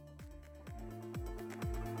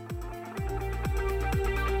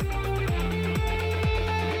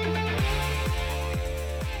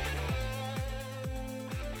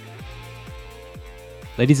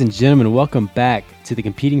Ladies and gentlemen, welcome back to the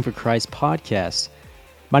Competing for Christ podcast.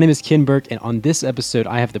 My name is Ken Burke, and on this episode,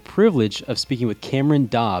 I have the privilege of speaking with Cameron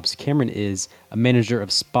Dobbs. Cameron is a manager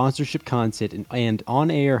of sponsorship content and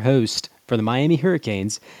on-air host for the Miami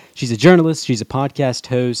Hurricanes. She's a journalist, she's a podcast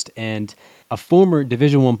host, and a former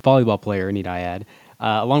Division I volleyball player, need I add,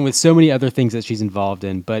 along with so many other things that she's involved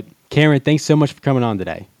in. But Cameron, thanks so much for coming on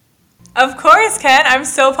today. Of course, Ken. I'm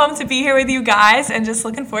so pumped to be here with you guys and just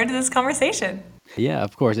looking forward to this conversation. Yeah,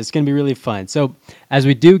 of course. It's going to be really fun. So as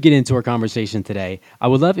we do get into our conversation today, I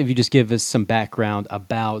would love if you just give us some background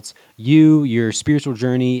about you, your spiritual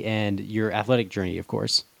journey, and your athletic journey, of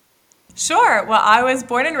course. Sure. Well, I was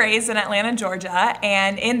born and raised in Atlanta, Georgia,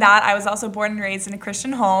 and in that, I was also born and raised in a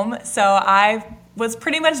Christian home. So I was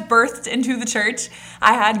pretty much birthed into the church.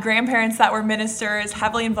 I had grandparents that were ministers,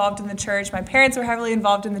 heavily involved in the church. My parents were heavily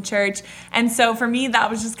involved in the church. And so for me, that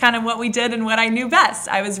was just kind of what we did and what I knew best.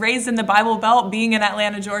 I was raised in the Bible Belt, being in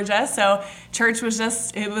Atlanta, Georgia. So church was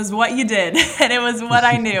it was what you did, and it was what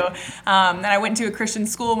I knew. And I went to a Christian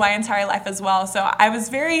school my entire life as well. So I was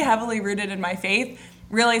very heavily rooted in my faith,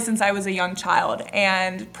 really since I was a young child,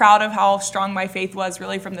 and proud of how strong my faith was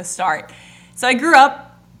really from the start. So I grew up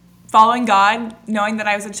following God, knowing that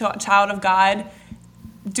I was a child of God,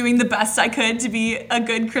 doing the best I could to be a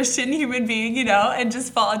good Christian human being, and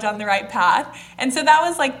just followed down the right path. And so that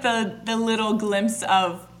was like the little glimpse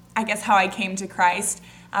of, I guess, how I came to Christ.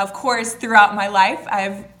 Of course, throughout my life,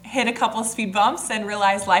 I've hit a couple of speed bumps and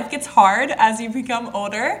realized life gets hard as you become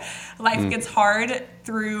older. Life gets hard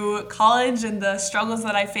through college and the struggles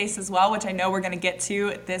that I face as well, which I know we're going to get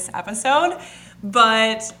to this episode.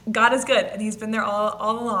 But God is good, and he's been there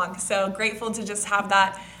all along. So grateful to just have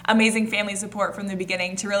that amazing family support from the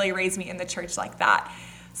beginning to really raise me in the church like that.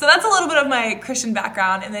 So that's a little bit of my Christian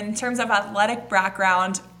background. And then in terms of athletic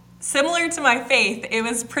background, similar to my faith, it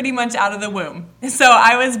was pretty much out of the womb. So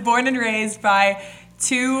I was born and raised by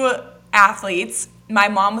two athletes. My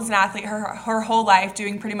mom was an athlete her whole life,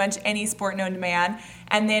 doing pretty much any sport known to man.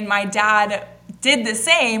 And then my dad did the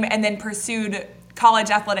same and then pursued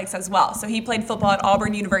college athletics as well. So he played football at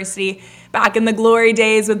Auburn University back in the glory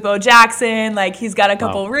days with Bo Jackson. Like, he's got a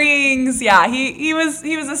couple rings. Yeah, he was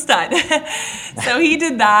a stud. So he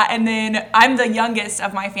did that. And then I'm the youngest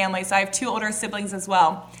of my family, so I have two older siblings as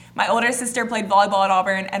well. My older sister played volleyball at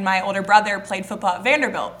Auburn, and my older brother played football at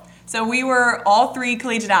Vanderbilt. So we were all three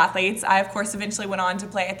collegiate athletes. I, of course, eventually went on to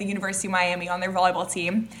play at the University of Miami on their volleyball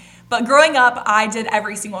team. But growing up, I did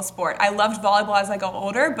every single sport. I loved volleyball as I got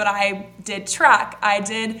older, but I did track. I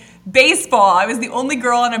did baseball. I was the only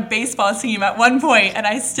girl on a baseball team at one point, and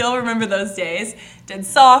I still remember those days. Did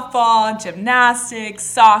softball, gymnastics,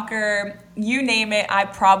 soccer, you name it, I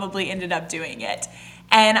probably ended up doing it.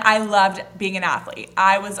 And I loved being an athlete.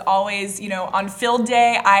 I was always, on field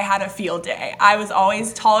day, I had a field day. I was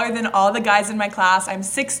always taller than all the guys in my class. I'm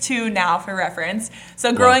 6'2" now for reference.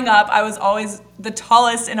 So growing up, I was always the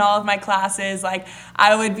tallest in all of my classes. Like,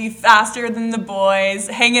 I would be faster than the boys,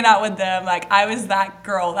 hanging out with them. Like, I was that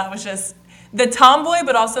girl. That was just the tomboy,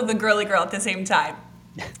 but also the girly girl at the same time.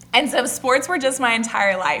 And so sports were just my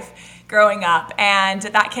entire life growing up, and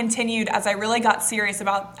that continued as I really got serious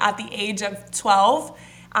at the age of 12.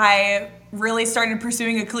 I really started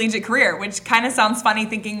pursuing a collegiate career, which kind of sounds funny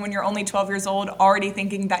thinking when you're only 12 years old, already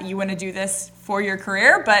thinking that you want to do this for your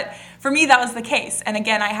career. But for me, that was the case. And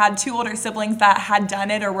again, I had two older siblings that had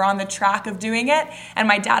done it or were on the track of doing it. And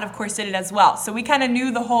my dad, of course, did it as well. So we kind of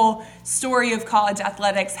knew the whole story of college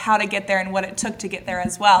athletics, how to get there and what it took to get there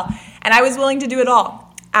as well. And I was willing to do it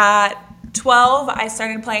all. At 12, I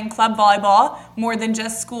started playing club volleyball, more than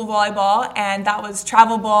just school volleyball, and that was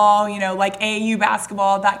travel ball, like AAU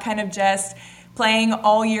basketball, that kind of just playing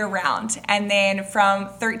all year round. And then from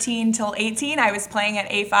 13 till 18, I was playing at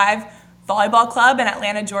A5 Volleyball Club in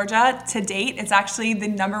Atlanta, Georgia. To date, it's actually the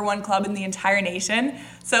 #1 club in the entire nation.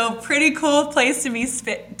 So pretty cool place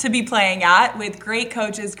to be playing at, with great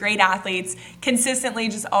coaches, great athletes, consistently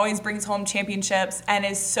just always brings home championships, and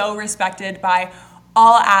is so respected by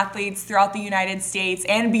all athletes throughout the United States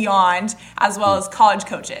and beyond, as well as college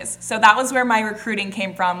coaches. So that was where my recruiting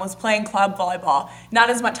came from, was playing club volleyball, not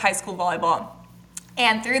as much high school volleyball.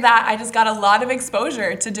 And through that, I just got a lot of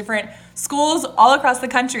exposure to different schools all across the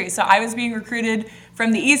country. So I was being recruited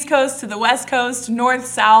from the East Coast to the West Coast, North,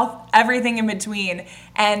 South, everything in between,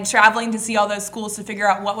 and traveling to see all those schools to figure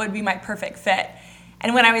out what would be my perfect fit.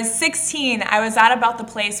 And when I was 16, I was at about the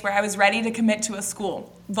place where I was ready to commit to a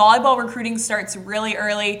school. Volleyball recruiting starts really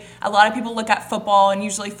early. A lot of people look at football, and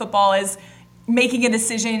usually football is making a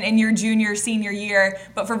decision in your junior, senior year.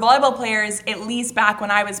 But for volleyball players, at least back when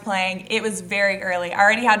I was playing, it was very early. I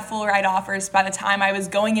already had full ride offers by the time I was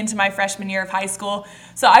going into my freshman year of high school.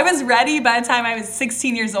 So I was ready by the time I was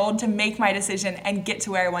 16 years old to make my decision and get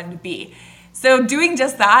to where I wanted to be. So doing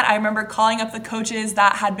just that, I remember calling up the coaches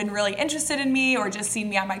that had been really interested in me or just seen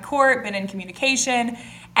me on my court, been in communication.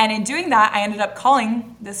 And in doing that, I ended up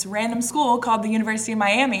calling this random school called the University of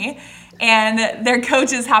Miami. And their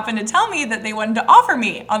coaches happened to tell me that they wanted to offer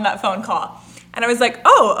me on that phone call. And I was like,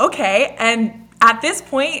 oh, okay. And at this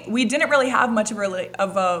point, we didn't really have much of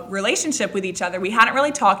a relationship with each other. We hadn't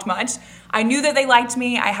really talked much. I knew that they liked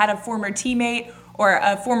me. I had a former teammate or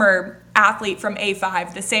a former athlete from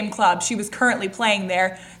A5, the same club. She was currently playing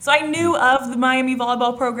there. So I knew of the Miami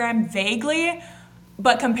volleyball program vaguely,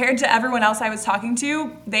 but compared to everyone else I was talking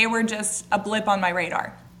to, they were just a blip on my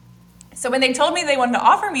radar. So when they told me they wanted to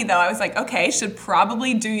offer me, though, I was like, okay, should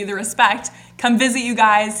probably do you the respect, come visit you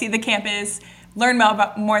guys, see the campus, learn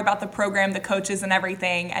more about the program, the coaches and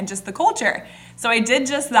everything, and just the culture. So I did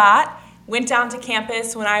just that, went down to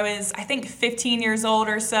campus when I was, I think, 15 years old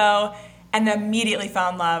or so, and immediately fell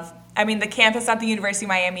in love. I mean, the campus at the University of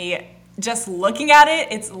Miami, just looking at it,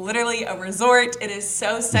 it's literally a resort. It is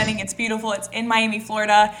so stunning. It's beautiful. It's in Miami,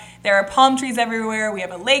 Florida. There are palm trees everywhere. We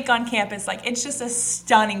have a lake on campus. Like, it's just a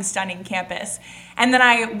stunning, stunning campus. And then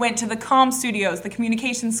I went to the comm studios, the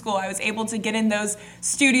communication school. I was able to get in those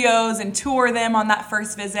studios and tour them on that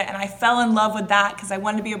first visit. And I fell in love with that because I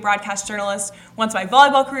wanted to be a broadcast journalist once my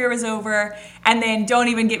volleyball career was over. And then don't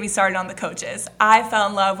even get me started on the coaches. I fell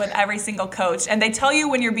in love with every single coach. And they tell you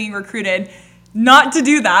when you're being recruited not to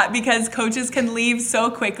do that because coaches can leave so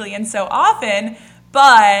quickly and so often.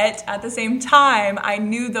 But at the same time, I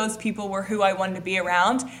knew those people were who I wanted to be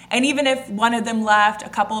around. And even if one of them left, a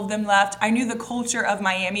couple of them left, I knew the culture of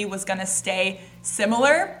Miami was going to stay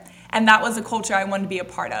similar. And that was a culture I wanted to be a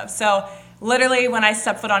part of. So literally when I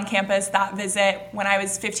stepped foot on campus, that visit, when I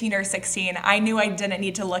was 15 or 16, I knew I didn't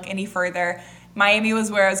need to look any further. Miami was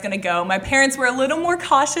where I was going to go. My parents were a little more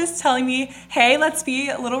cautious, telling me, hey, let's be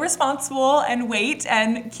a little responsible and wait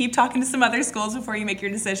and keep talking to some other schools before you make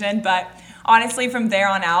your decision. But honestly, from there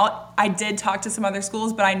on out, I did talk to some other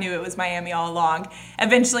schools, but I knew it was Miami all along.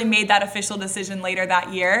 Eventually made that official decision later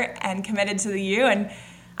that year and committed to the U, and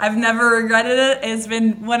I've never regretted it. It's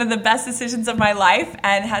been one of the best decisions of my life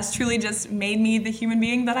and has truly just made me the human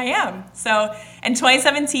being that I am. So in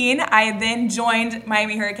 2017, I then joined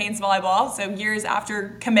Miami Hurricanes volleyball. So years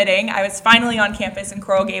after committing, I was finally on campus in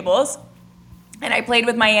Coral Gables, and I played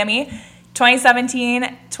with Miami 2017,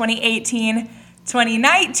 2018,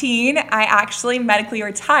 2019, I actually medically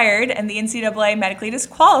retired and the NCAA medically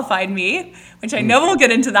disqualified me, which I know we'll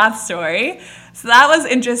get into that story. So that was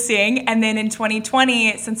interesting. And then in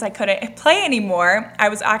 2020, since I couldn't play anymore, I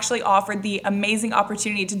was actually offered the amazing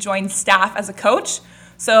opportunity to join staff as a coach.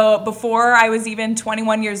 So before I was even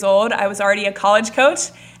 21 years old, I was already a college coach,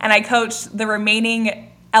 and I coached the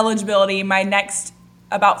remaining eligibility, my next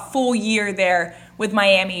about full year there with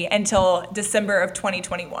Miami until December of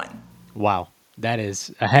 2021. Wow. That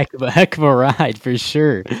is a heck of a ride for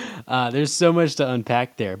sure. There's so much to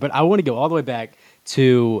unpack there, but I want to go all the way back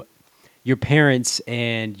to your parents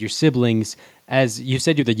and your siblings. As you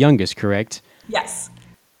said, you're the youngest, correct? Yes.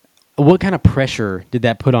 What kind of pressure did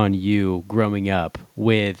that put on you growing up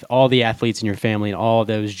with all the athletes in your family and all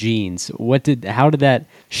those genes? How did that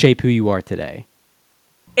shape who you are today?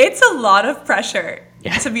 It's a lot of pressure,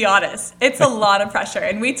 to be honest. It's a lot of pressure.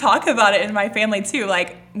 And we talk about it in my family too.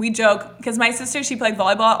 Like, we joke, because my sister, she played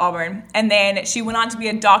volleyball at Auburn, and then she went on to be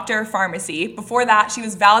a doctor of pharmacy. Before that, she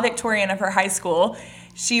was valedictorian of her high school.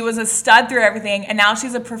 She was a stud through everything, and now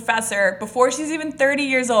she's a professor before she's even 30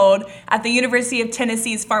 years old at the University of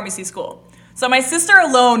Tennessee's pharmacy school. So my sister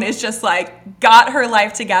alone is just like, got her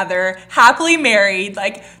life together, happily married,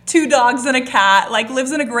 like 2 dogs and a cat, like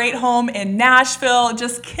lives in a great home in Nashville,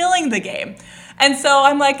 just killing the game. And so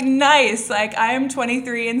I'm like, nice, like I am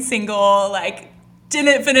 23 and single, like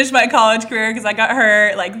didn't finish my college career because I got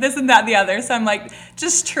hurt, like this and that and the other. So I'm like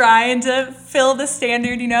just trying to fill the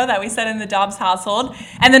standard, that we set in the Dobbs household.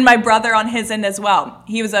 And then my brother on his end as well.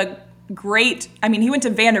 He was he went to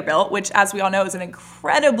Vanderbilt, which as we all know is an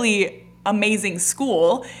incredibly amazing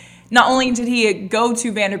school. Not only did he go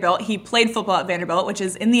to Vanderbilt, he played football at Vanderbilt, which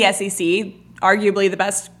is in the SEC, arguably the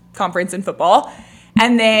best conference in football.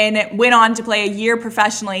 and then went on to play a year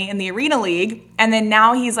professionally in the Arena League. And then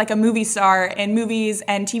now he's like a movie star in movies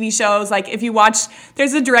and TV shows. Like if you watch,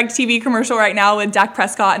 there's a DirecTV commercial right now with Dak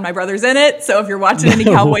Prescott and my brother's in it. So if you're watching any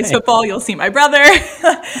Cowboys football, you'll see my brother.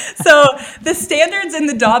 So the standards in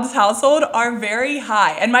the Dobbs household are very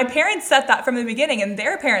high. And my parents set that from the beginning, and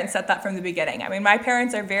their parents set that from the beginning. I mean, my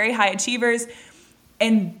parents are very high achievers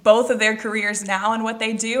in both of their careers now and what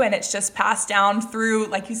they do, and it's just passed down through,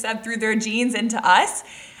 like you said, through their genes into us.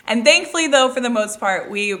 And thankfully, though, for the most part,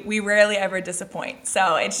 we rarely ever disappoint.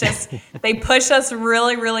 So it's just, they push us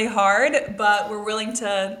really, really hard, but we're willing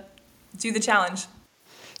to do the challenge.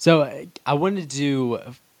 So I wanted to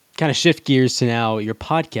kind of shift gears to now your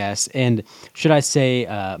podcast, and should I say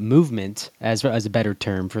movement as a better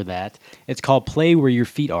term for that. It's called Play Where Your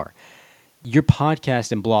Feet Are. Your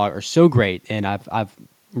podcast and blog are so great, and I've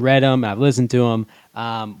read them, I've listened to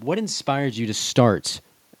them. What inspired you to start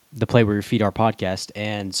the Play Where Your Feet Are podcast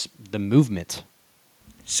and the movement?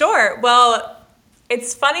 Sure. Well,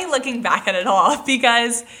 it's funny looking back at it all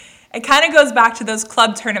because it kind of goes back to those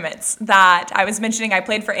club tournaments that I was mentioning. I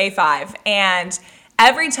played for A5, and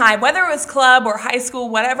every time, whether it was club or high school,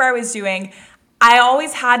 whatever I was doing, I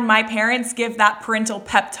always had my parents give that parental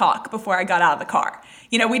pep talk before I got out of the car.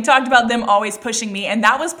 You know, we talked about them always pushing me, and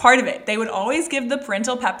that was part of it. They would always give the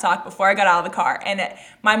parental pep talk before I got out of the car. And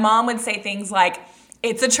my mom would say things like,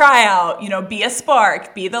 it's a tryout, you know, be a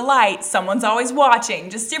spark, be the light, someone's always watching,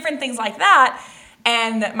 just different things like that.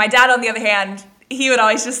 And my dad, on the other hand, he would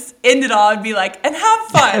always just end it all and be like, and have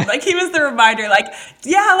fun. Like, he was the reminder, like,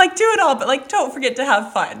 yeah, like, do it all, but, like, don't forget to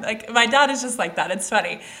have fun. Like, my dad is just like that. It's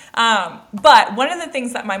funny. But one of the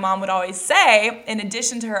things that my mom would always say, in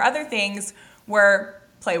addition to her other things, were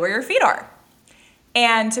play where your feet are.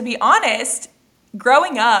 And to be honest,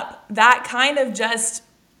 growing up, that kind of just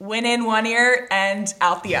went in one ear and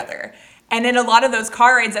out the other. And in a lot of those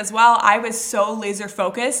car rides as well, I was so laser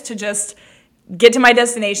focused to just get to my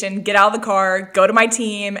destination, get out of the car, go to my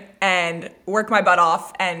team, and work my butt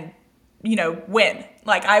off and, you know, win.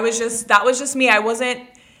 Like, that was just me. I wasn't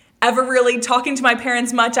ever really talking to my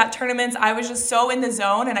parents much at tournaments. I was just so in the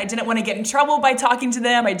zone, and I didn't want to get in trouble by talking to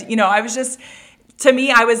them. To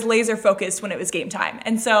me, I was laser focused when it was game time.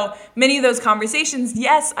 And so many of those conversations,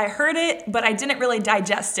 yes, I heard it, but I didn't really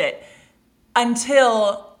digest it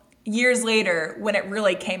until years later when it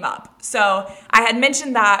really came up. So I had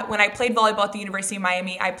mentioned that when I played volleyball at the University of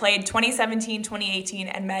Miami, I played 2017, 2018,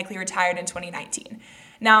 and medically retired in 2019.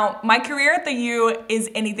 Now, my career at the U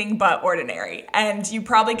is anything but ordinary, and you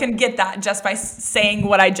probably can get that just by saying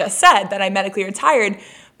what I just said, that I medically retired.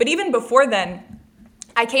 But even before then,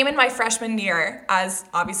 I came in my freshman year as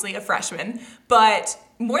obviously a freshman, but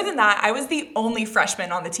more than that, I was the only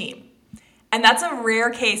freshman on the team. And that's a rare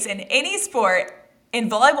case in any sport. In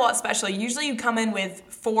volleyball especially, usually you come in with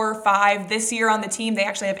 4 or 5. This year on the team, they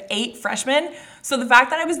actually have 8 freshmen. So the fact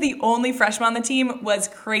that I was the only freshman on the team was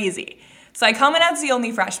crazy. So I come in as the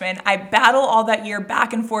only freshman. I battle all that year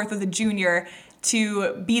back and forth with a junior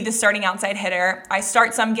to be the starting outside hitter. I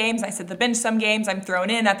start some games, I sit the bench some games, I'm thrown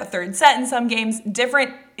in at the third set in some games.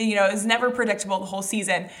 Different, it was never predictable the whole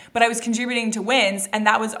season, but I was contributing to wins, and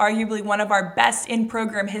that was arguably one of our best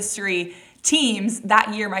in-program history teams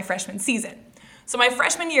that year, my freshman season. So my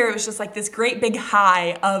freshman year, it was just like this great big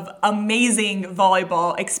high of amazing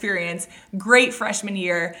volleyball experience. Great freshman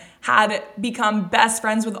year. Had become best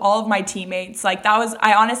friends with all of my teammates.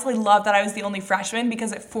 I honestly love that I was the only freshman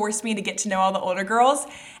because it forced me to get to know all the older girls.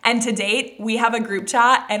 And to date, we have a group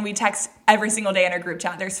chat and we text every single day in our group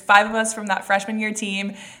chat. There's 5 of us from that freshman year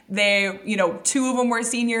team. 2 of them were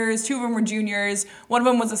seniors, 2 of them were juniors, 1 of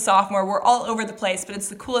them was a sophomore. We're all over the place, but it's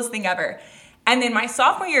the coolest thing ever. And then my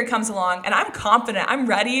sophomore year comes along, and I'm confident, I'm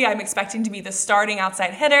ready, I'm expecting to be the starting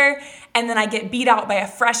outside hitter, and then I get beat out by a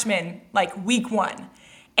freshman like week 1,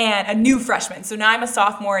 and a new freshman. So now I'm a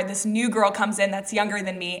sophomore, this new girl comes in that's younger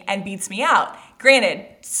than me and beats me out. Granted,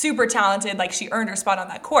 super talented, like she earned her spot on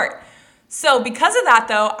that court. So because of that,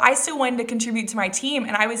 though, I still wanted to contribute to my team,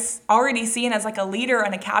 and I was already seen as like a leader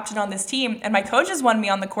and a captain on this team, and my coaches wanted me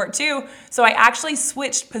on the court too, so I actually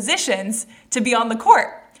switched positions to be on the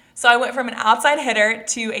court. So I went from an outside hitter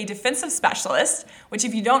to a defensive specialist, which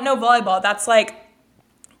if you don't know volleyball, that's like,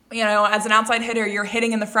 as an outside hitter, you're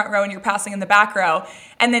hitting in the front row and you're passing in the back row.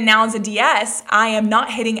 And then now as a DS, I am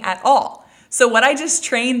not hitting at all. So what I just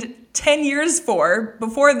trained 10 years for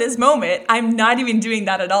before this moment, I'm not even doing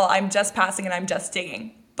that at all. I'm just passing and I'm just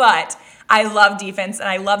digging. But I love defense and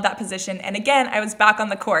I love that position. And again, I was back on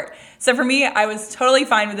the court. So for me, I was totally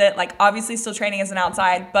fine with it. Like obviously still training as an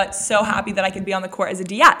outside, but so happy that I could be on the court as a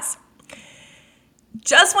DS.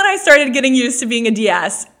 Just when I started getting used to being a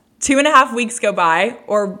DS, 2.5 weeks go by,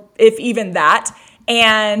 or if even that,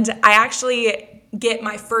 and I actually get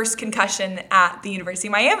my first concussion at the University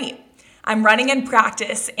of Miami. I'm running in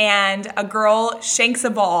practice, and a girl shanks a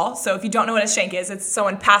ball. So if you don't know what a shank is, it's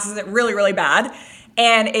someone passes it really, really bad,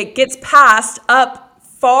 and it gets passed up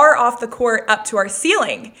far off the court up to our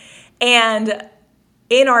ceiling. And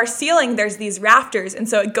in our ceiling, there's these rafters, and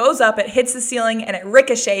so it goes up, it hits the ceiling, and it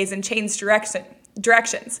ricochets and changes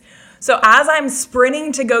directions. So as I'm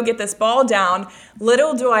sprinting to go get this ball down,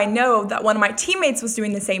 little do I know that one of my teammates was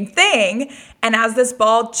doing the same thing, and as this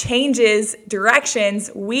ball changes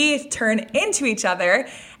directions, we turn into each other,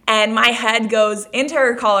 and my head goes into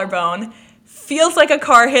her collarbone, feels like a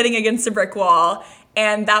car hitting against a brick wall,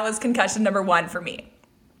 and that was concussion number 1 for me.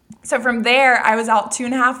 So from there, I was out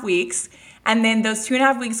 2.5 weeks. And then those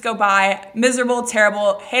 2.5 weeks go by, miserable,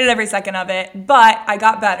 terrible, hated every second of it, but I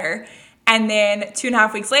got better. And then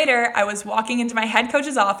 2.5 weeks later, I was walking into my head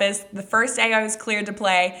coach's office the first day I was cleared to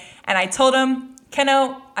play, and I told him,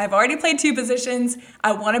 Keno, I've already played 2 positions,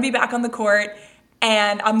 I want to be back on the court,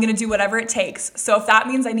 and I'm going to do whatever it takes. So if that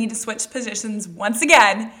means I need to switch positions once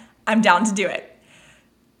again, I'm down to do it.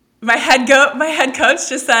 My head coach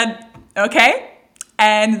just said, okay,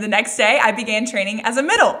 and the next day I began training as a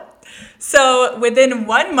middle. So within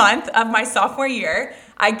 1 month of my sophomore year,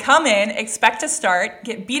 I come in, expect to start,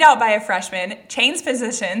 get beat out by a freshman, change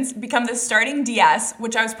positions, become the starting DS,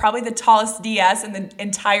 which I was probably the tallest DS in the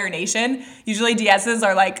entire nation. Usually DSs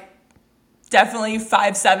are like definitely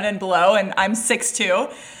 5'7" and below, and I'm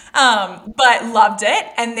 6'2", but loved it.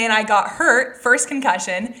 And then I got hurt, first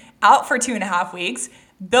concussion, out for 2.5 weeks,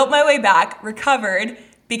 built my way back, recovered,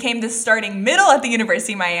 became the starting middle at the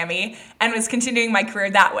University of Miami, and was continuing my career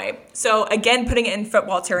that way. So again, putting it in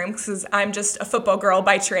football terms, because I'm just a football girl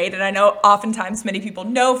by trade, and I know oftentimes many people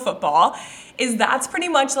know football, is that's pretty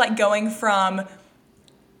much like going from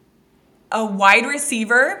a wide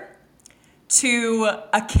receiver to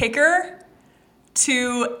a kicker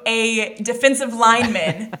to a defensive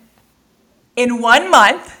lineman in 1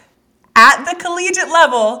 month at the collegiate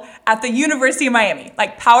level at the University of Miami,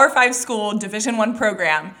 like Power 5 school, Division I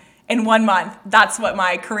program in 1 month. That's what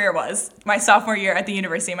my career was, my sophomore year at the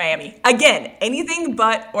University of Miami. Again, anything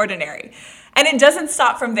but ordinary. And it doesn't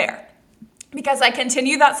stop from there, because I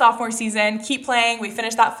continue that sophomore season, keep playing, we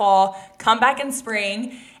finish that fall, come back in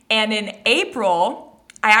spring, and in April,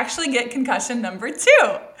 I actually get concussion number 2.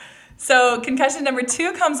 So concussion number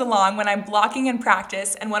 2 comes along when I'm blocking in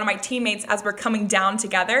practice, and one of my teammates, as we're coming down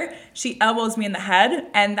together, she elbows me in the head,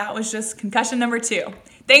 and that was just concussion number 2.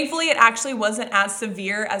 Thankfully, it actually wasn't as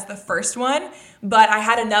severe as the first one, but I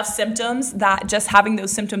had enough symptoms that just having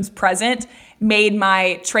those symptoms present made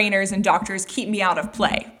my trainers and doctors keep me out of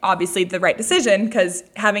play. Obviously, the right decision, because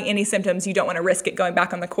having any symptoms, you don't want to risk it going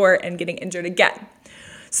back on the court and getting injured again.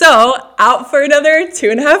 So out for another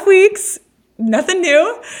 2.5 weeks. Nothing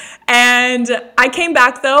new. And I came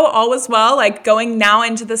back though, all was well, like going now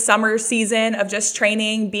into the summer season of just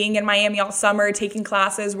training, being in Miami all summer, taking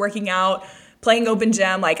classes, working out, playing open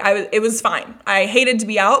gym. Like it was fine. I hated to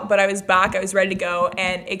be out, but I was back. I was ready to go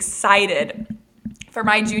and excited for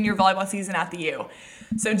my junior volleyball season at the U.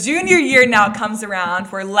 So junior year now comes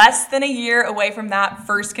around. We're less than a year away from that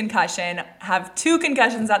first concussion, have 2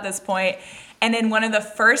 concussions at this point. And in one of the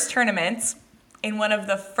first tournaments, in one of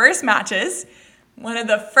the first matches, one of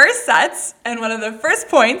the first sets, and one of the first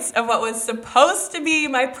points of what was supposed to be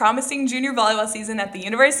my promising junior volleyball season at the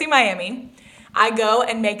University of Miami, I go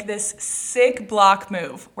and make this sick block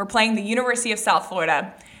move. We're playing the University of South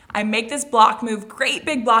Florida. I make this block move, great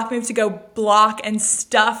big block move to go block and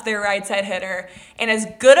stuff their right side hitter. And as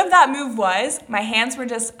good of that move was, my hands were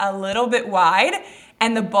just a little bit wide,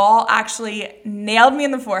 and the ball actually nailed me in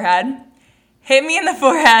the forehead, hit me in the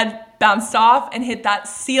forehead, bounced off, and hit that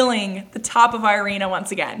ceiling, the top of our arena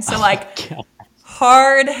once again. So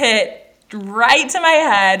hard hit right to my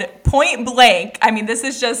head, point blank. I mean, this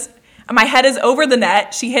is just, my head is over the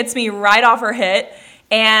net. She hits me right off her hit,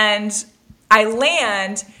 and I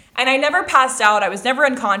land, and I never passed out. I was never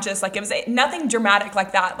unconscious. Like, it was nothing dramatic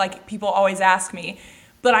like that, like people always ask me.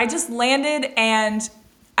 But I just landed, and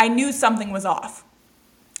I knew something was off.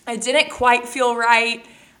 I didn't quite feel right.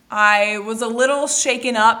 I was a little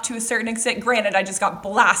shaken up to a certain extent. Granted, I just got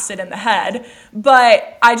blasted in the head,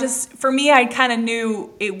 but for me, I kind of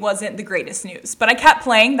knew it wasn't the greatest news. But I kept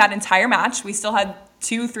playing that entire match. We still had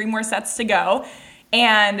 2-3 more sets to go.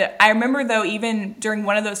 And I remember, though, even during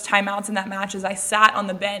one of those timeouts in that match, as I sat on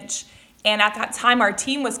the bench, and at that time, our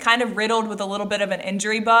team was kind of riddled with a little bit of an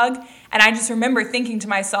injury bug. And I just remember thinking to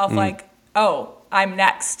myself, oh, I'm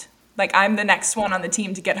next. Like, I'm the next one on the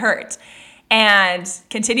team to get hurt. and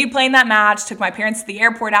continued playing that match. Took my parents to the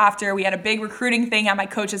airport after. We had a big recruiting thing at my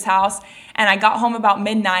coach's house, and I got home about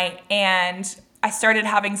midnight, and I started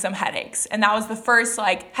having some headaches. And that was the first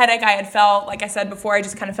headache I had felt. Like I said before, I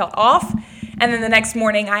just kind of felt off. And then the next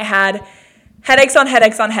morning I had headaches on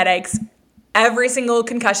headaches on headaches, every single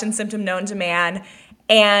concussion symptom known to man.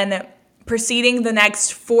 And proceeding the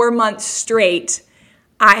next 4 months straight,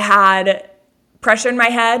 I had pressure in my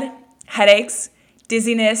head, headaches,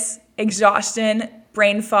 dizziness, exhaustion,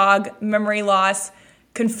 brain fog, memory loss,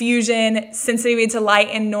 confusion, sensitivity to light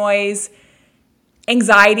and noise,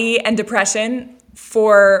 anxiety, and depression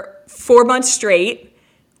for 4 months straight,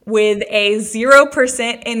 with a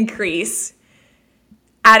 0% increase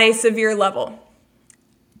at a severe level.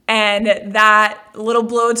 And that little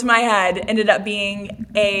blow to my head ended up being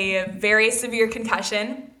a very severe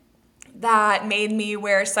concussion that made me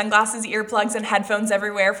wear sunglasses, earplugs, and headphones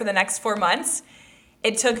everywhere for the next 4 months.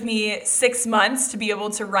 It took me 6 months to be able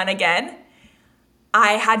to run again.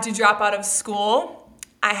 I had to drop out of school.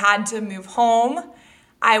 I had to move home.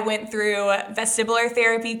 I went through vestibular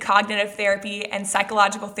therapy, cognitive therapy, and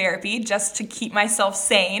psychological therapy just to keep myself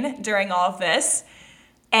sane during all of this.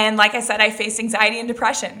 And like I said, I faced anxiety and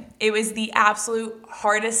depression. It was the absolute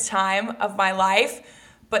hardest time of my life.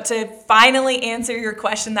 But to finally answer your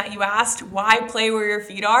question that you asked, why play where your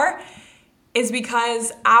feet are, is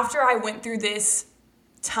because after I went through this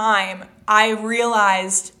time, I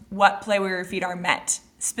realized what play where your feet are meant,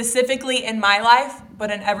 specifically in my life,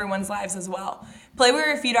 but in everyone's lives as well. Play where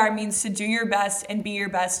your feet are means to do your best and be your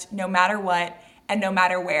best no matter what and no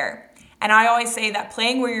matter where. And I always say that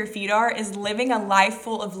playing where your feet are is living a life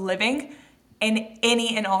full of living in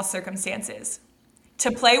any and all circumstances.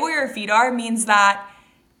 To play where your feet are means that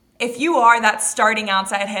if you are that starting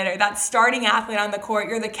outside hitter, that starting athlete on the court,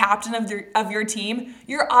 you're the captain of your team,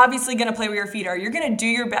 you're obviously going to play where your feet are. You're going to do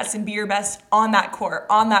your best and be your best on that court,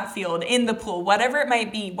 on that field, in the pool, whatever it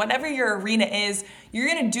might be, whatever your arena is, you're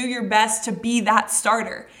going to do your best to be that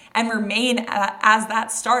starter and remain as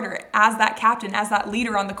that starter, as that captain, as that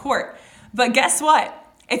leader on the court. But guess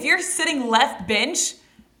what? If you're sitting left bench,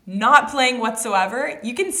 not playing whatsoever,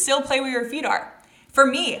 you can still play where your feet are. For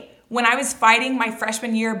me, when I was fighting my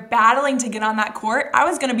freshman year, battling to get on that court, I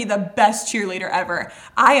was going to be the best cheerleader ever.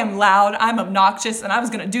 I am loud, I'm obnoxious, and I was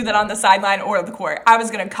going to do that on the sideline or the court. I was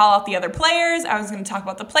going to call out the other players. I was going to talk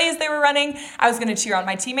about the plays they were running. I was going to cheer on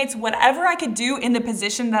my teammates. Whatever I could do in the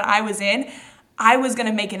position that I was in, I was going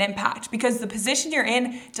to make an impact, because the position you're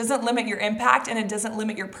in doesn't limit your impact and it doesn't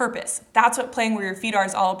limit your purpose. That's what playing where your feet are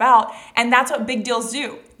is all about. And that's what big deals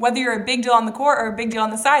do, whether you're a big deal on the court or a big deal on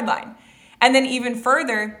the sideline. And then even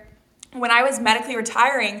further, when I was medically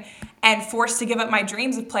retiring and forced to give up my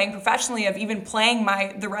dreams of playing professionally, of even playing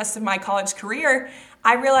the rest of my college career,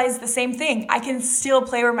 I realized the same thing. I can still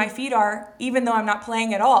play where my feet are, even though I'm not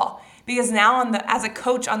playing at all. Because now as a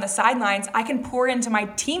coach on the sidelines, I can pour into my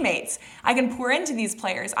teammates. I can pour into these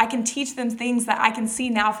players. I can teach them things that I can see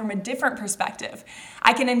now from a different perspective.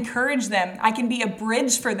 I can encourage them. I can be a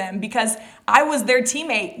bridge for them because I was their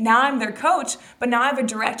teammate. Now I'm their coach, but now I have a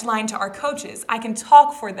direct line to our coaches. I can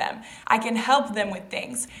talk for them. I can help them with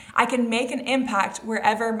things. I can make an impact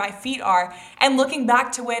wherever my feet are. And looking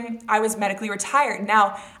back to when I was medically retired,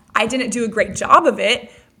 now I didn't do a great job of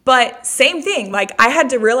it, but same thing, I had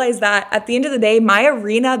to realize that at the end of the day, my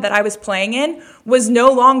arena that I was playing in was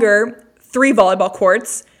no longer 3 volleyball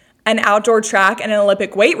courts, an outdoor track, and an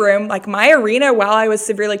Olympic weight room. My arena while I was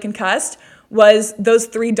severely concussed was those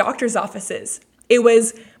 3 doctor's offices. It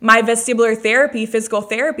was my vestibular therapy, physical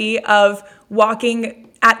therapy of walking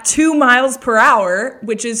at 2 miles per hour,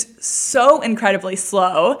 which is so incredibly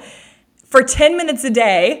slow, for 10 minutes a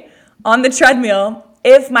day on the treadmill,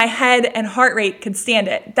 if my head and heart rate could stand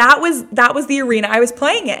it. That was the arena I was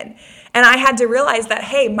playing in. And I had to realize that,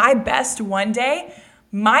 hey, my best one day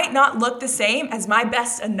might not look the same as my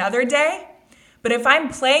best another day. But if I'm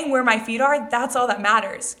playing where my feet are, that's all that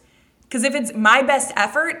matters. Because if it's my best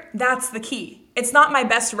effort, that's the key. It's not my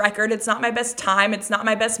best record. It's not my best time. It's not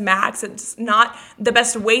my best max. It's not the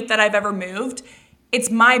best weight that I've ever moved. It's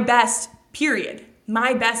my best, period.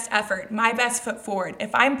 My best effort, my best foot forward.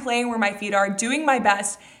 If I'm playing where my feet are, doing my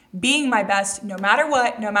best, being my best, no matter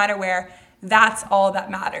what, no matter where, that's all that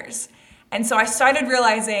matters. And so I started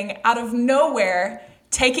realizing out of nowhere,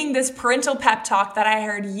 taking this parental pep talk that I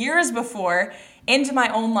heard years before into my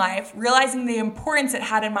own life, realizing the importance it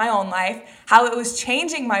had in my own life, how it was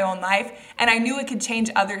changing my own life, and I knew it could change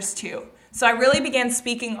others too. So I really began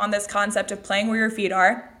speaking on this concept of playing where your feet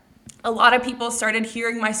are. A lot of people started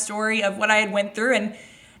hearing my story of what I had went through,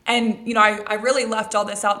 and you know, I really left all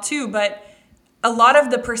this out too, but a lot of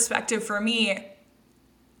the perspective for me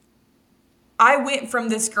I went from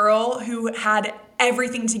this girl who had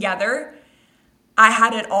everything together. I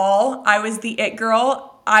had it all. I was the it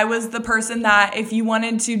girl. I was the person that if you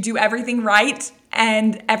wanted to do everything right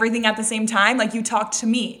and everything at the same time, like you talked to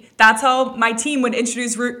me. That's how my team would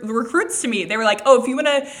introduce recruits to me. They were like, oh, if you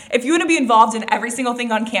wanna be involved in every single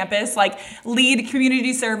thing on campus, like lead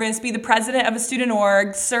community service, be the president of a student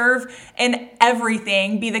org, serve in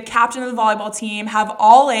everything, be the captain of the volleyball team, have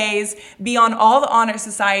all A's, be on all the honor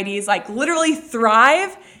societies, like literally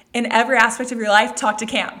thrive in every aspect of your life, talk to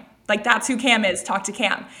Cam. Like that's who Cam is, talk to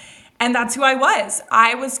Cam. And that's who I was.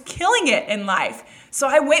 I was killing it in life. So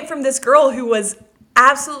I went from this girl who was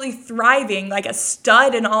absolutely thriving, like a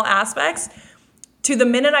stud in all aspects, to the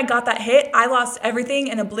minute I got that hit, I lost everything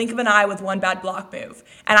in a blink of an eye with one bad block move.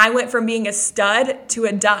 And I went from being a stud to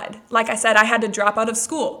a dud. Like I said, I had to drop out of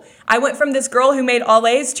school. I went from this girl who made all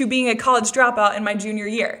A's to being a college dropout in my junior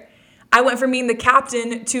year. I went from being the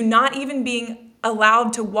captain to not even being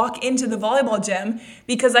allowed to walk into the volleyball gym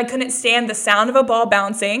because I couldn't stand the sound of a ball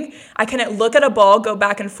bouncing. I couldn't look at a ball go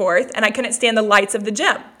back and forth, and I couldn't stand the lights of the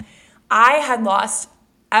gym. I had lost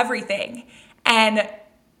everything. And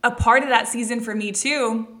a part of that season for me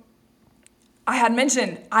too, I had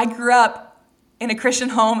mentioned, I grew up in a Christian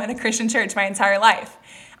home and a Christian church my entire life.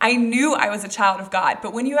 I knew I was a child of God,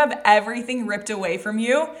 but when you have everything ripped away from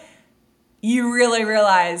you, you really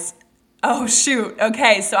realize, oh shoot,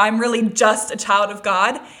 okay, so I'm really just a child of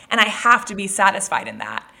God and I have to be satisfied in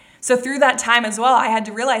that. So through that time as well, I had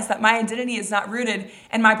to realize that my identity is not rooted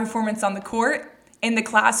in my performance on the court, in the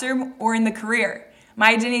classroom, or in the career.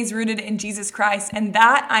 My identity is rooted in Jesus Christ, and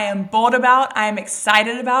that I am bold about, I am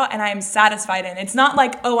excited about, and I am satisfied in. It's not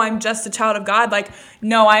like, oh, I'm just a child of God. Like,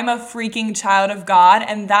 no, I'm a freaking child of God,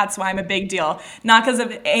 and that's why I'm a big deal. Not because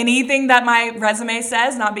of anything that my resume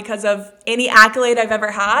says, not because of any accolade I've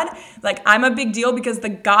ever had. Like, I'm a big deal because the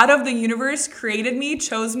God of the universe created me,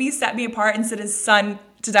 chose me, set me apart, and sent his son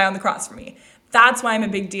to die on the cross for me. That's why I'm a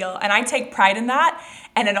big deal. And I take pride in that.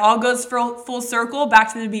 And it all goes full circle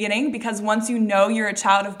back to the beginning, because once you know you're a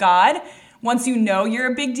child of God, once you know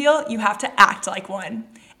you're a big deal, you have to act like one.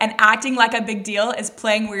 And acting like a big deal is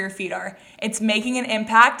playing where your feet are. It's making an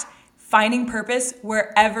impact, finding purpose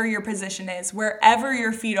wherever your position is, wherever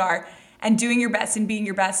your feet are, and doing your best and being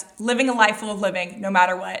your best, living a life full of living, no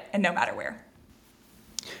matter what and no matter where.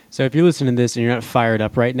 So if you're listening to this and you're not fired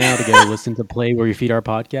up right now to go listen to Play Where Your Feet Are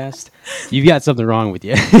podcast, you've got something wrong with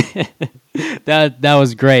you. That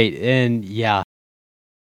was great. And yeah,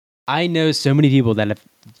 I know so many people that have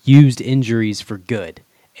used injuries for good.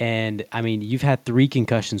 And I mean, you've had 3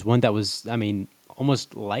 concussions, one that was, I mean,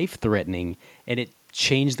 almost life-threatening, and it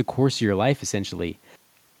changed the course of your life essentially.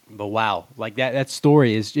 But wow, like that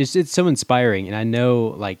story is just, it's so inspiring. And I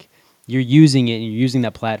know like you're using it and you're using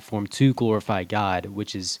that platform to glorify God,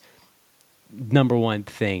 which is number one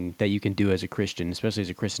thing that you can do as a Christian, especially as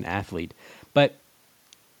a Christian athlete. But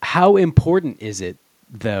how important is it,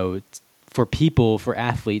 though, for people, for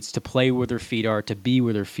athletes, to play where their feet are, to be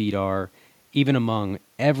where their feet are, even among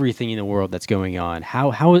everything in the world that's going on?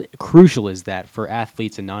 How crucial is that for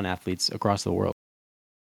athletes and non-athletes across the world?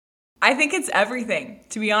 I think it's everything,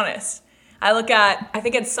 to be honest. I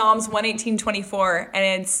think it's Psalms 118:24,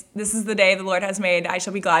 and this is the day the Lord has made, I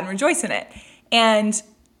shall be glad and rejoice in it. And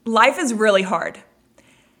life is really hard.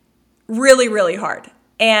 Really, really hard.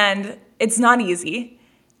 And it's not easy.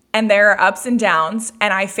 And there are ups and downs,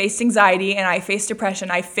 and I faced anxiety, and I faced depression.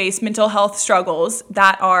 I faced mental health struggles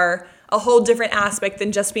that are a whole different aspect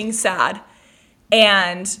than just being sad.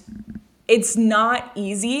 And it's not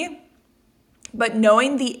easy, but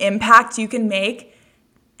knowing the impact you can make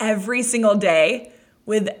every single day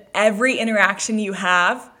with every interaction you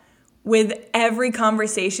have, with every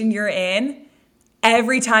conversation you're in,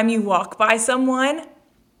 every time you walk by someone,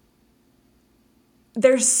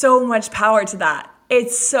 there's so much power to that.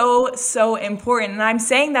 It's so, so important. And I'm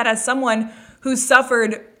saying that as someone who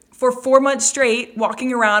suffered for 4 months straight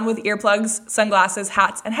walking around with earplugs, sunglasses,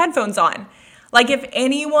 hats, and headphones on. Like if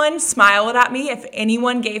anyone smiled at me, if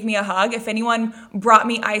anyone gave me a hug, if anyone brought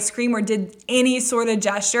me ice cream or did any sort of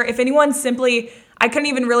gesture, if anyone simply, I couldn't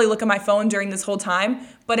even really look at my phone during this whole time,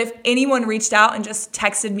 but if anyone reached out and just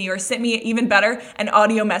texted me or sent me, even better, an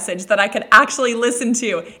audio message that I could actually listen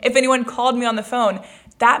to, if anyone called me on the phone,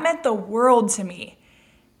 that meant the world to me.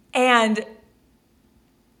 And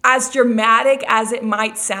as dramatic as it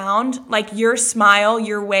might sound, like your smile,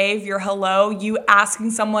 your wave, your hello, you asking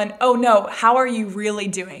someone, oh no, how are you really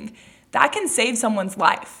doing? That can save someone's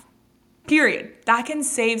life, period. That can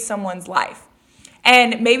save someone's life.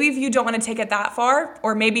 And maybe if you don't want to take it that far,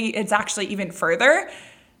 or maybe it's actually even further,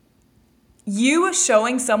 you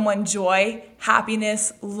showing someone joy,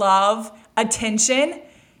 happiness, love, attention,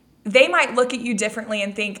 they might look at you differently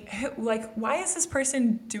and think, like, why is this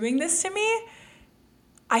person doing this to me?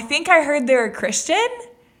 I think I heard they're a Christian.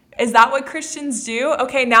 Is that what Christians do?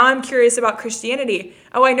 Okay, now I'm curious about Christianity.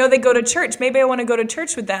 Oh, I know they go to church. Maybe I want to go to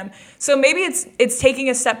church with them. So maybe it's taking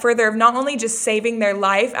a step further of not only just saving their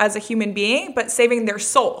life as a human being, but saving their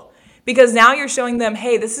soul. Because now you're showing them,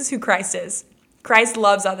 hey, this is who Christ is. Christ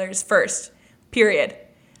loves others first, period.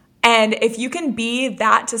 And if you can be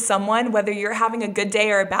that to someone, whether you're having a good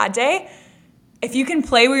day or a bad day, if you can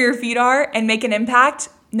play where your feet are and make an impact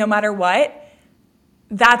no matter what,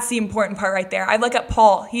 that's the important part right there. I look at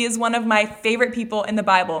Paul. He is one of my favorite people in the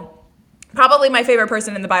Bible. Probably my favorite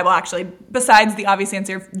person in the Bible, actually, besides the obvious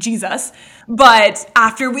answer of Jesus. But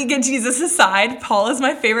after we get Jesus aside, Paul is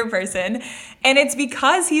my favorite person. And it's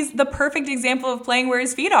because he's the perfect example of playing where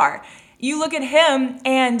his feet are. You look at him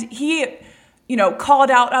and he, called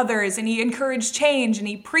out others and he encouraged change and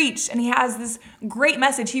he preached and he has this great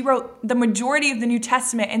message. He wrote the majority of the New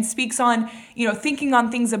Testament and speaks on, thinking on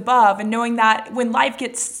things above and knowing that when life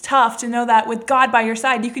gets tough, to know that with God by your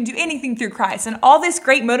side, you can do anything through Christ. And all this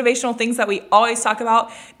great motivational things that we always talk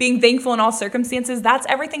about, being thankful in all circumstances, that's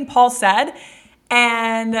everything Paul said.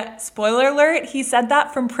 And spoiler alert, he said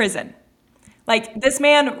that from prison. Like, this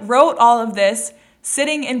man wrote all of this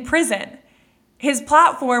sitting in prison. His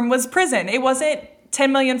platform was prison. It wasn't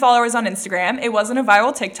 10 million followers on Instagram. It wasn't a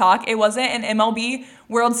viral TikTok. It wasn't an MLB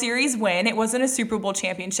World Series win. It wasn't a Super Bowl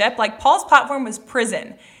championship. Like, Paul's platform was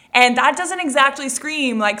prison. And that doesn't exactly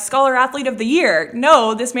scream like Scholar Athlete of the Year.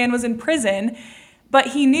 No, this man was in prison. But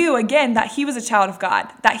he knew, again, that he was a child of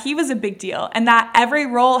God, that he was a big deal, and that every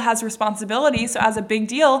role has responsibility. So as a big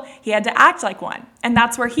deal, he had to act like one. And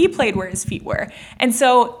that's where he played where his feet were. And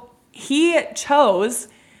so he chose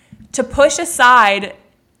to push aside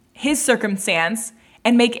his circumstance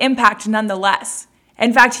and make impact nonetheless.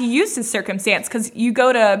 In fact, he used his circumstance, because you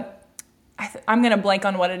go to, I'm going to blank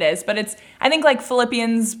on what it is, but it's, I think, like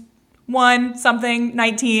Philippians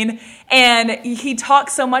 19, and he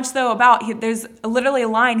talks so much though about, there's literally a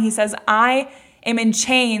line, he says, I am in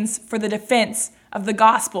chains for the defense of the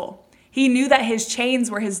gospel. He knew that his chains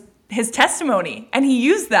were his testimony, and he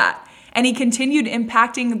used that, and he continued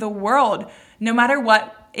impacting the world no matter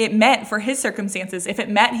what it meant for his circumstances. If it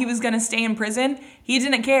meant he was going to stay in prison, he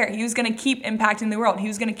didn't care. He was going to keep impacting the world. He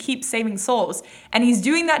was going to keep saving souls. And he's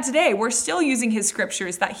doing that today. We're still using his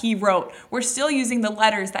scriptures that he wrote. We're still using the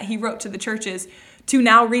letters that he wrote to the churches to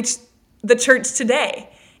now reach the church today.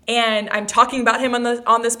 And I'm talking about him on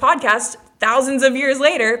this podcast thousands of years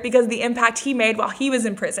later because the impact he made while he was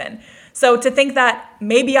in prison. So to think that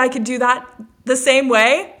maybe I could do that the same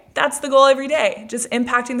way, that's the goal every day, just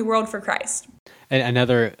impacting the world for Christ. And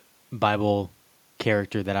another Bible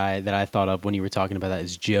character that I thought of when you were talking about that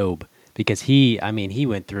is Job, because he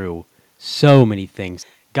went through so many things.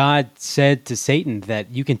 God said to Satan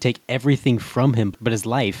that you can take everything from him but his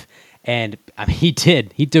life, and he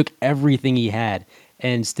did. He took everything he had,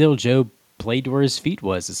 and still Job played where his feet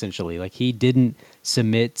was, essentially. Like, he didn't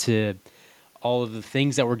submit to all of the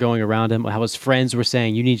things that were going around him, how his friends were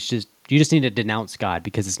saying, you just need to denounce God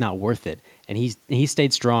because it's not worth it. And he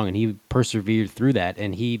stayed strong and he persevered through that,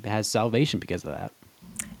 and he has salvation because of that.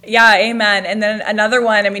 Yeah, amen. And then another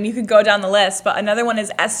one, you could go down the list, but another one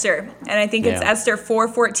is Esther. And I think it's Esther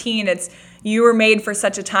 4:14. It's, you were made for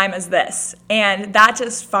such a time as this. And that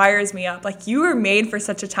just fires me up. Like, you were made for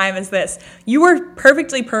such a time as this. You were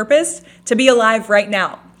perfectly purposed to be alive right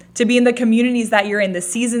now, to be in the communities that you're in, the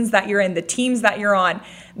seasons that you're in, the teams that you're on,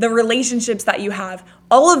 the relationships that you have.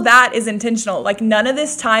 All of that is intentional. Like, none of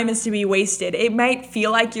this time is to be wasted. It might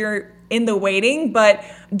feel like you're in the waiting, but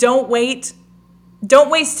don't waste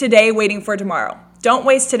today waiting for tomorrow. Don't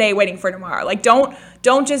waste today waiting for tomorrow. Like, don't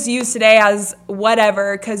just use today as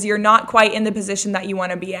whatever because you're not quite in the position that you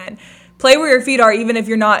want to be in. Play where your feet are, even if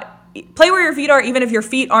your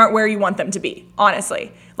feet aren't where you want them to be,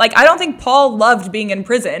 honestly. Like, I don't think Paul loved being in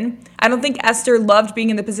prison. I don't think Esther loved being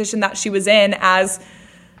in the position that she was in as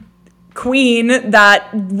queen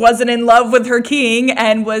that wasn't in love with her king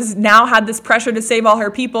and was now had this pressure to save all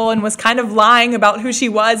her people and was kind of lying about who she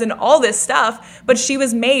was and all this stuff. But she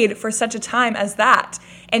was made for such a time as that.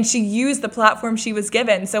 And she used the platform she was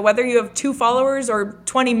given. So whether you have 2 followers or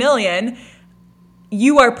 20 million,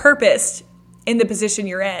 you are purposed in the position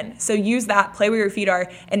you're in. So use that, play where your feet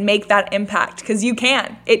are, and make that impact, because you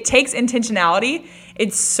can. It takes intentionality.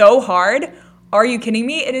 It's so hard. Are you kidding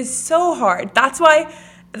me? It is so hard.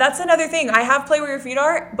 That's another thing. I have play where your feet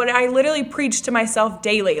are, but I literally preach to myself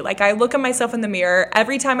daily. Like, I look at myself in the mirror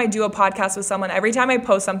every time I do a podcast with someone, every time I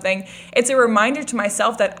post something. It's a reminder to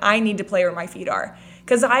myself that I need to play where my feet are,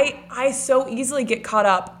 because I so easily get caught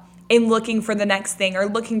up in looking for the next thing or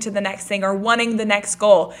looking to the next thing or wanting the next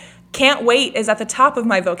goal. Can't wait is at the top of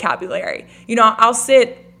my vocabulary.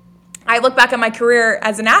 I look back at my career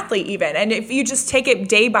as an athlete even, and if you just take it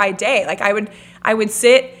day by day, like I would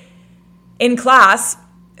sit in class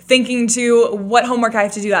thinking to what homework I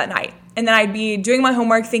have to do that night. And then I'd be doing my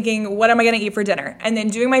homework thinking, what am I going to eat for dinner? And then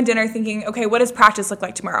doing my dinner thinking, okay, what does practice look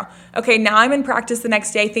like tomorrow? Okay, now I'm in practice the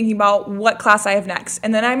next day thinking about what class I have next.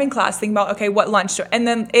 And then I'm in class thinking about, okay, what lunch? And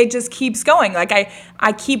then it just keeps going. Like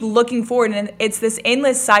I keep looking forward, and it's this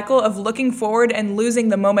endless cycle of looking forward and losing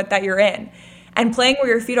the moment that you're in. And playing where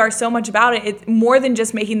your feet are so much about it. It's more than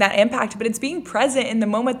just making that impact, but it's being present in the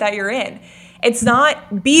moment that you're in. It's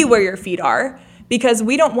not be where your feet are, because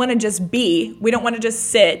we don't want to just be. We don't want to just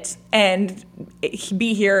sit and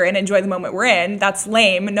be here and enjoy the moment we're in. That's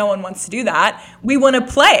lame. No one wants to do that. We want to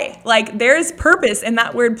play. Like, there's purpose in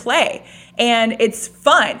that word play. And it's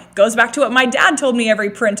fun. Goes back to what my dad told me every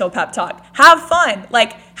parental pep talk. Have fun.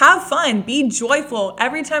 Like, have fun. Be joyful.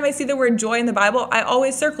 Every time I see the word joy in the Bible, I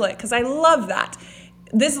always circle it because I love that.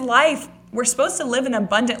 This life, we're supposed to live an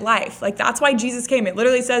abundant life. Like, that's why Jesus came. It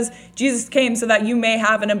literally says Jesus came so that you may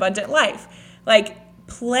have an abundant life. Like,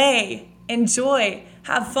 play, enjoy,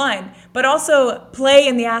 have fun, but also play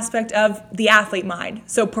in the aspect of the athlete mind.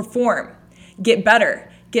 So perform, get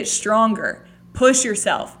better, get stronger, push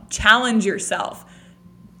yourself, challenge yourself.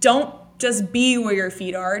 Don't just be where your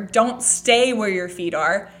feet are. Don't stay where your feet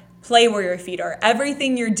are. Play where your feet are.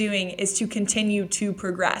 Everything you're doing is to continue to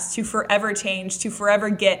progress, to forever change, to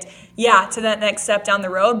forever get, to that next step down the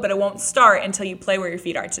road, but it won't start until you play where your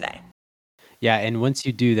feet are today. Yeah, and once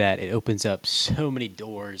you do that, it opens up so many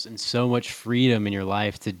doors and so much freedom in your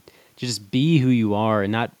life to just be who you are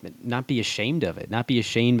and not be ashamed of it, not be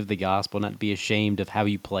ashamed of the gospel, not be ashamed of how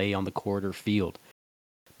you play on the court or field.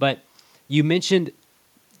 But you mentioned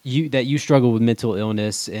that you struggle with mental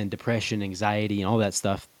illness and depression, anxiety, and all that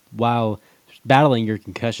stuff while battling your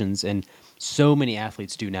concussions, and so many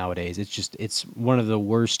athletes do nowadays. It's one of the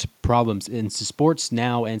worst problems in sports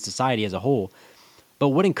now and society as a whole. But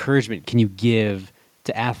what encouragement can you give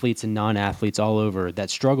to athletes and non-athletes all over that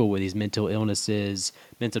struggle with these mental illnesses,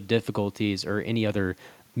 mental difficulties, or any other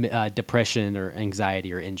depression or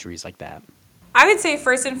anxiety or injuries like that? I would say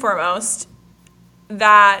first and foremost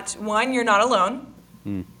that, one, you're not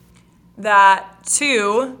alone. That,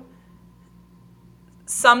 two,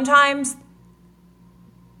 sometimes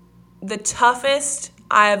the toughest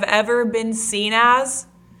I've ever been seen as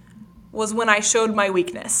was when I showed my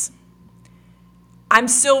weakness. I'm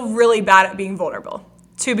still really bad at being vulnerable,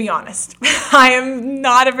 to be honest. I am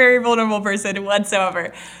not a very vulnerable person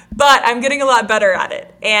whatsoever, but I'm getting a lot better at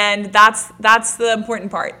it. And that's the important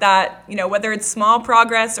part, that, whether it's small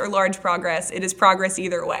progress or large progress, it is progress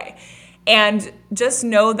either way. And just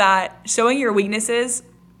know that showing your weaknesses,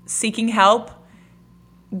 seeking help,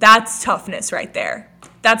 that's toughness right there.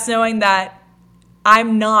 That's knowing that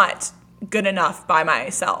I'm not good enough by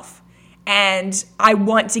myself. And I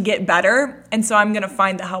want to get better, and so I'm going to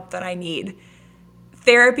find the help that I need.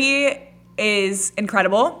 Therapy is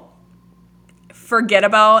incredible. Forget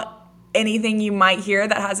about anything you might hear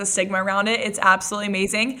that has a stigma around it. It's absolutely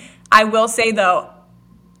amazing. I will say, though,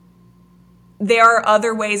 there are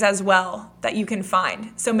other ways as well that you can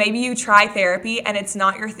find. So maybe you try therapy and it's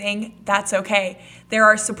not your thing. That's okay. There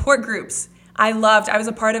are support groups. I was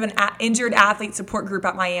a part of an injured athlete support group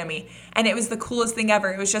at Miami, and it was the coolest thing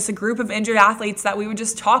ever. It was just a group of injured athletes that we would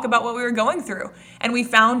just talk about what we were going through, and we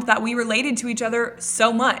found that we related to each other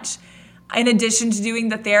so much. In addition to doing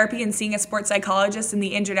the therapy and seeing a sports psychologist in the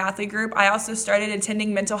injured athlete group, I also started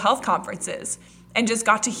attending mental health conferences and just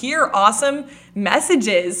got to hear awesome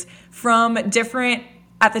messages from different,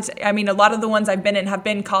 a lot of the ones I've been in have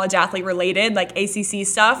been college athlete related, like ACC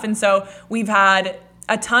stuff, and so we've had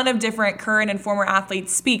a ton of different current and former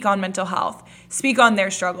athletes speak on mental health, speak on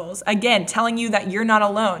their struggles. Again, telling you that you're not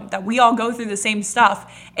alone, that we all go through the same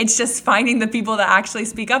stuff. It's just finding the people that actually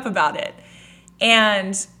speak up about it.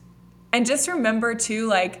 And just remember too,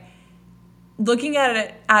 like, looking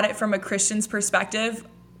at it from a Christian's perspective,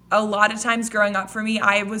 a lot of times growing up for me,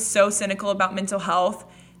 I was so cynical about mental health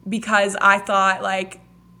because I thought, like,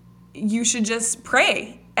 you should just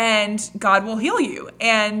pray and God will heal you.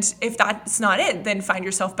 And if that's not it, then find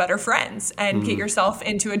yourself better friends and get yourself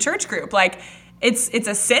into a church group. Like, it's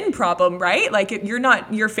a sin problem, right? Like,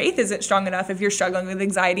 your faith isn't strong enough if you're struggling with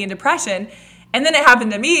anxiety and depression. And then it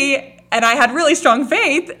happened to me, and I had really strong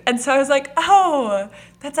faith. And so I was like, oh,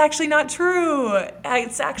 that's actually not true.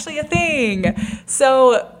 It's actually a thing.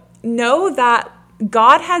 So know that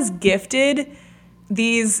God has gifted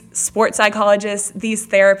these sports psychologists, these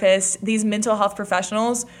therapists, these mental health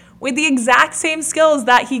professionals with the exact same skills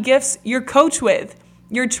that he gifts your coach with,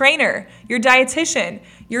 your trainer, your dietitian,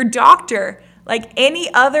 your doctor, like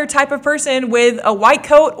any other type of person with a white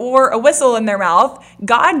coat or a whistle in their mouth.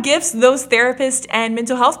 God gifts those therapists and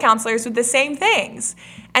mental health counselors with the same things.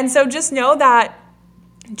 And so just know that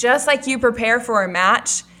just like you prepare for a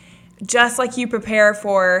match, just like you prepare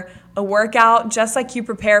for a workout, just like you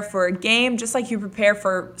prepare for a game, just like you prepare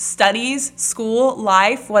for studies, school,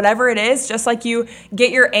 life, whatever it is, just like you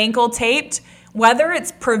get your ankle taped, whether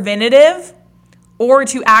it's preventative or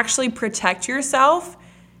to actually protect yourself,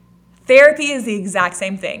 therapy is the exact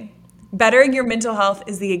same thing. Bettering your mental health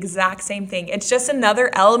is the exact same thing. It's just another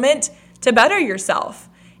element to better yourself.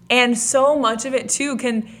 And so much of it too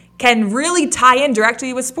can really tie in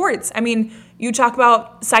directly with sports. I mean, you talk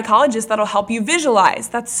about psychologists that'll help you visualize.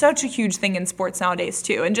 That's such a huge thing in sports nowadays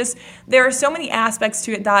too. And just there are so many aspects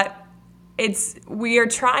to it that we are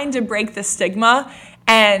trying to break the stigma.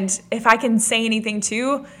 And if I can say anything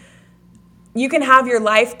too, you can have your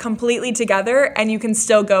life completely together and you can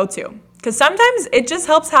still go to. Because sometimes it just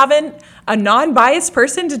helps having a non-biased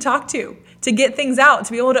person to talk to get things out,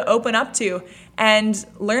 to be able to open up to and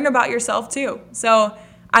learn about yourself too. So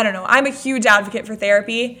I don't know. I'm a huge advocate for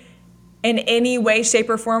therapy in any way, shape,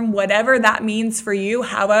 or form, whatever that means for you,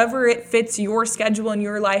 however it fits your schedule and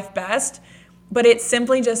your life best. But it's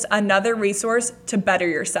simply just another resource to better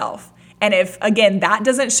yourself. And if, again, that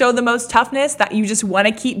doesn't show the most toughness, that you just want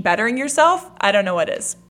to keep bettering yourself, I don't know what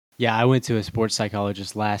is. Yeah, I went to a sports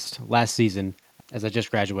psychologist last season as I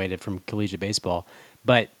just graduated from collegiate baseball.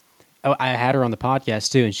 But I had her on the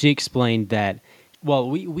podcast too, and she explained that, well,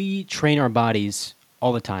 we train our bodies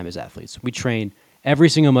all the time as athletes. We train every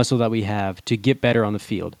single muscle that we have to get better on the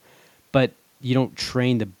field. But you don't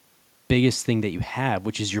train the biggest thing that you have,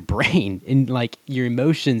 which is your brain and like your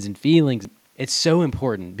emotions and feelings. It's so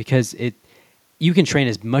important because you can train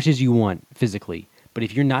as much as you want physically, but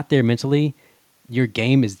if you're not there mentally, your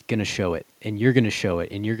game is going to show it, and you're going to show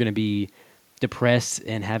it, and you're going to be depressed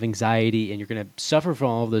and have anxiety, and you're going to suffer from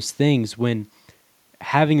all of those things when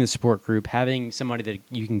having the support group, having somebody that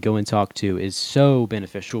you can go and talk to is so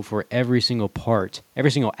beneficial for every single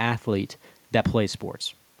athlete that plays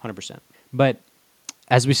sports, 100%. But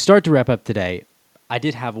as we start to wrap up today, I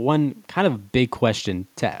did have one kind of big question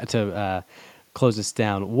to close this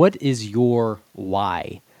down. What is your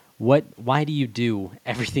why? Why do you do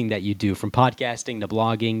everything that you do, from podcasting to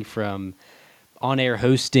blogging, from on-air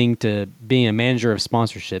hosting to being a manager of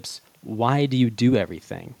sponsorships? Why do you do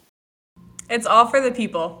everything? It's all for the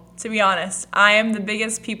people, to be honest. I am the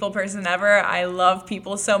biggest people person ever. I love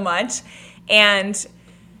people so much. And,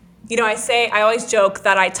 I always joke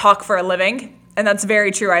that I talk for a living. And that's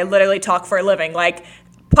very true. I literally talk for a living. Like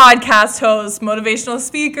podcast host, motivational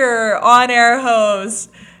speaker, on-air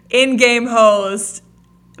host, in-game host,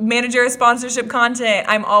 manager of sponsorship content.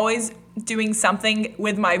 I'm always doing something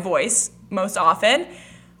with my voice most often.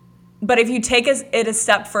 But if you take it a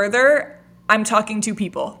step further, I'm talking to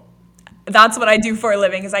people. That's what I do for a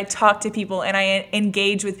living, is I talk to people and I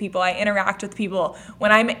engage with people. I interact with people.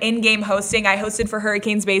 When I'm in-game hosting, I hosted for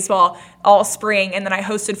Hurricanes baseball all spring, and then I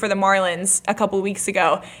hosted for the Marlins a couple weeks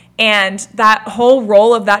ago. And that whole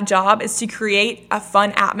role of that job is to create a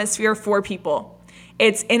fun atmosphere for people.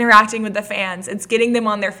 It's interacting with the fans. It's getting them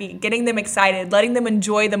on their feet, getting them excited, letting them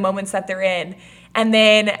enjoy the moments that they're in. And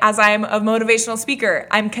then as I'm a motivational speaker,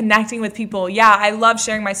 I'm connecting with people. Yeah, I love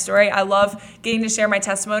sharing my story. I love getting to share my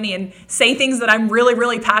testimony and say things that I'm really,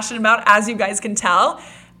 really passionate about, as you guys can tell.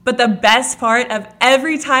 But the best part of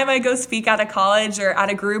every time I go speak at a college or at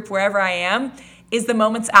a group, wherever I am, is the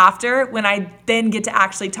moments after, when I then get to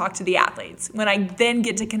actually talk to the athletes, when I then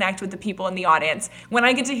get to connect with the people in the audience, when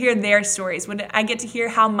I get to hear their stories, when I get to hear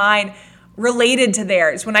how mine related to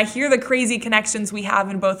theirs, when I hear the crazy connections we have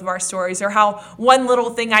in both of our stories, or how one little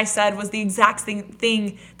thing I said was the exact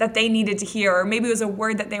thing that they needed to hear, or maybe it was a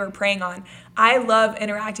word that they were praying on. I love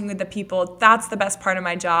interacting with the people. That's the best part of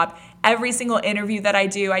my job. Every single interview that I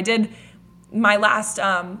do, I did my last,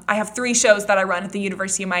 I have 3 shows that I run at the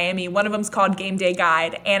University of Miami. One of them is called Game Day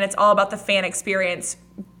Guide, and it's all about the fan experience,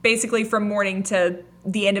 basically from morning to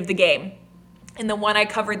the end of the game. And the one I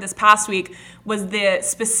covered this past week was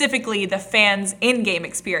specifically the fans' in-game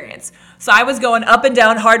experience. So I was going up and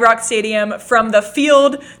down Hard Rock Stadium from the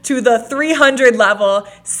field to the 300 level,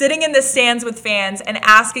 sitting in the stands with fans and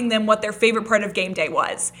asking them what their favorite part of game day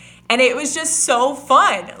was. And it was just so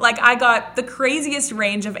fun. Like, I got the craziest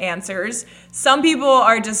range of answers. Some people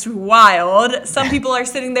are just wild. Some people are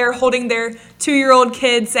sitting there holding their 2-year-old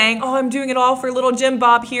kid saying, oh, I'm doing it all for little Jim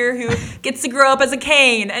Bob here who gets to grow up as a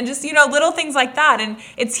cane, and just, little things like that. And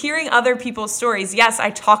it's hearing other people's stories. Yes, I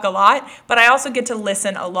talk a lot, but I also get to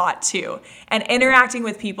listen a lot too. And interacting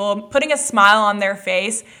with people, putting a smile on their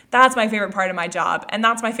face, that's my favorite part of my job. And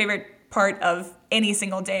that's my favorite part of any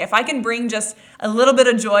single day. If I can bring just a little bit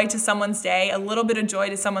of joy to someone's day, a little bit of joy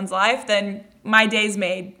to someone's life, then my day's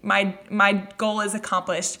made. My goal is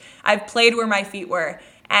accomplished. I've played where my feet were,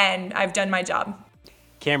 and I've done my job.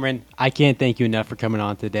 Cameron, I can't thank you enough for coming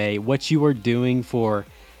on today. What you are doing for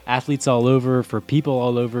athletes all over, for people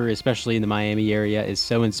all over, especially in the Miami area, is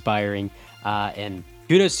so inspiring. And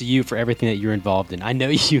kudos to you for everything that you're involved in. I know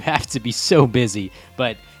you have to be so busy,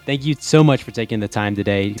 but thank you so much for taking the time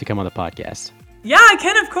today to come on the podcast. Yeah,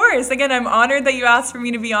 Ken, of course. Again, I'm honored that you asked for me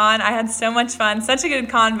to be on. I had so much fun, such a good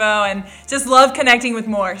convo, and just love connecting with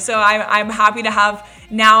more. So I'm happy to have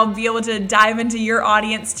now be able to dive into your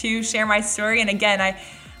audience too, share my story. And again,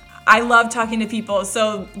 I love talking to people.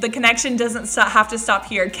 So the connection doesn't have to stop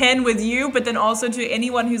here. Ken, with you, but then also to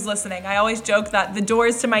anyone who's listening. I always joke that the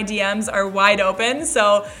doors to my DMs are wide open.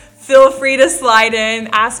 So feel free to slide in,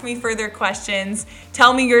 ask me further questions,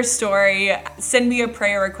 tell me your story, send me a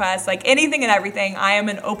prayer request, like anything and everything. I am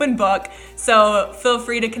an open book, so feel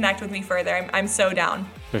free to connect with me further. I'm so down.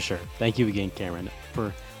 For sure. Thank you again, Cameron.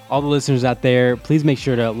 For all the listeners out there, please make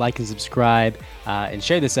sure to like and subscribe and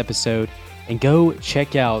share this episode. And go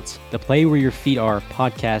check out the Play Where Your Feet Are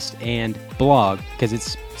podcast and blog, because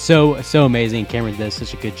it's so amazing. Cameron does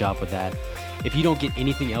such a good job with that. If you don't get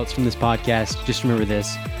anything else from this podcast, just remember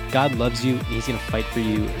this: God loves you, and He's going to fight for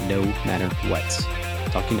you no matter what.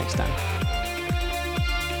 Talk to you next time.